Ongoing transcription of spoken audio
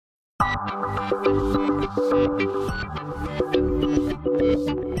So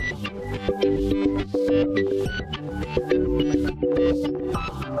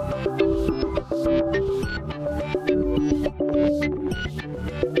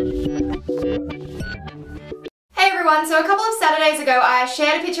a couple of Saturdays ago I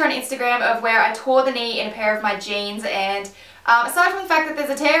shared a picture on Instagram of where I tore the knee in a pair of my jeans, and aside from the fact that there's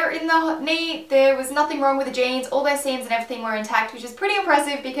a tear in the knee, there was nothing wrong with the jeans. All their seams and everything were intact, which is pretty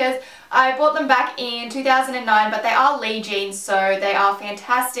impressive because I bought them back in 2009, but they are Lee jeans, so they are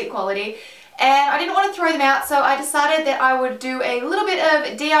fantastic quality. And I didn't want to throw them out, so I decided that I would do a little bit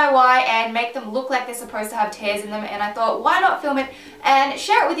of DIY and make them look like they're supposed to have tears in them, and I thought, why not film it and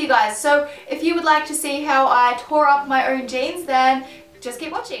share it with you guys? So if you would like to see how I tore up my own jeans, then just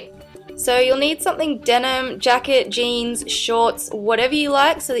keep watching. So you'll need something denim, jacket, jeans, shorts, whatever you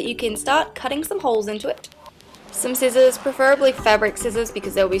like, so that you can start cutting some holes into it. Some scissors, preferably fabric scissors,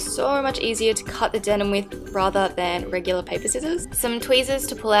 because they'll be so much easier to cut the denim with rather than regular paper scissors. Some tweezers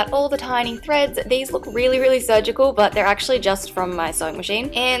to pull out all the tiny threads. These look really surgical, but they're actually just from my sewing machine.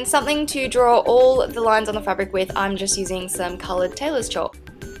 And something to draw all the lines on the fabric with. I'm just using some coloured tailor's chalk.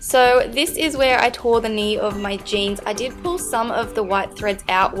 So this is where I tore the knee of my jeans. I did pull some of the white threads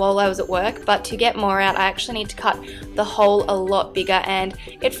out while I was at work, but to get more out I actually need to cut the hole a lot bigger, and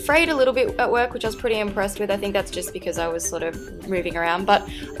it frayed a little bit at work, which I was pretty impressed with. I think that's just because I was sort of moving around, but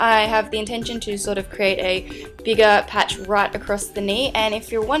I have the intention to sort of create a bigger patch right across the knee. And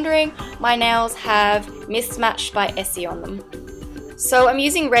if you're wondering, my nails have Mismatched by Essie on them. So I'm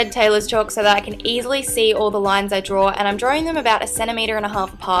using red tailor's chalk so that I can easily see all the lines I draw, and I'm drawing them about 1.5 centimeters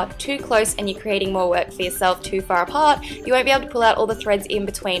apart. Too close and you're creating more work for yourself. Too far apart, you won't be able to pull out all the threads in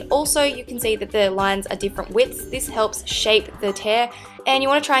between. Also, you can see that the lines are different widths. This helps shape the tear, and you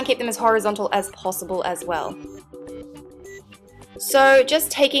want to try and keep them as horizontal as possible as well. So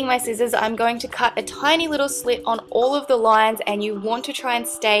just taking my scissors, I'm going to cut a tiny little slit on all of the lines, and you want to try and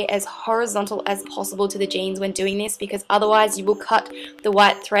stay as horizontal as possible to the jeans when doing this, because otherwise you will cut the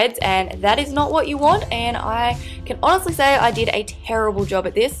white threads, and that is not what you want. And I can honestly say I did a terrible job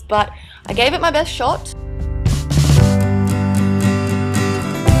at this, but I gave it my best shot.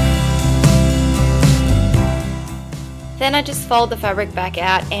 Then I just fold the fabric back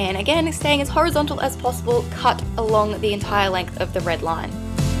out, and again, staying as horizontal as possible, cut along the entire length of the red line.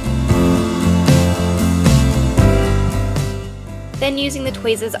 Then using the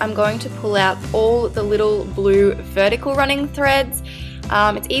tweezers, I'm going to pull out all the little blue vertical running threads.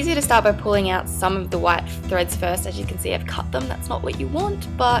 It's easier to start by pulling out some of the white threads first. As you can see, I've cut them. That's not what you want,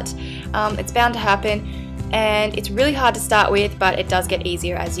 but it's bound to happen, and it's really hard to start with, but it does get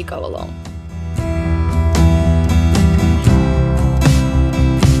easier as you go along.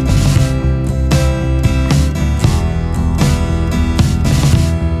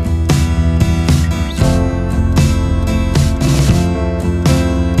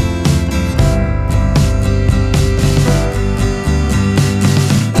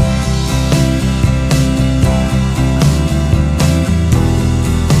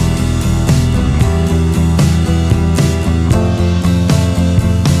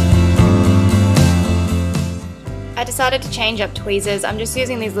 I decided to change up tweezers. I'm just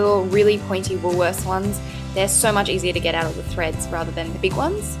using these little really pointy Woolworths ones. They're so much easier to get out of the threads rather than the big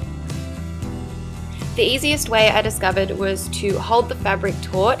ones. The easiest way I discovered was to hold the fabric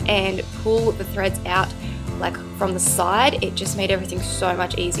taut and pull the threads out like from the side. It just made everything so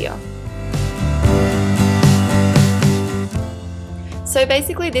much easier. So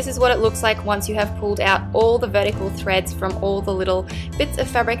basically this is what it looks like once you have pulled out all the vertical threads from all the little bits of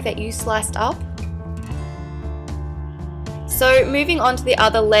fabric that you sliced up. So moving on to the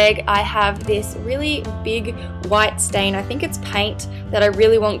other leg, I have this really big white stain. I think it's paint that I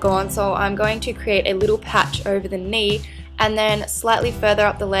really want gone, so I'm going to create a little patch over the knee, and then slightly further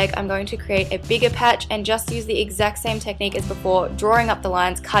up the leg I'm going to create a bigger patch and just use the exact same technique as before, drawing up the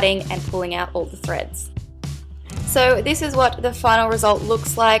lines, cutting and pulling out all the threads. So this is what the final result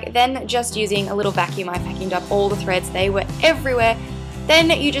looks like. Then just using a little vacuum, I vacuumed up all the threads. They were everywhere. Then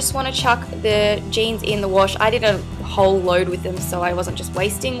you just want to chuck the jeans in the wash. I did a whole load with them, so I wasn't just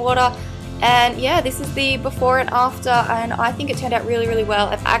wasting water. And yeah, this is the before and after, and I think it turned out really well.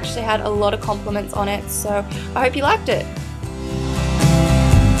 I've actually had a lot of compliments on it, so I hope you liked it.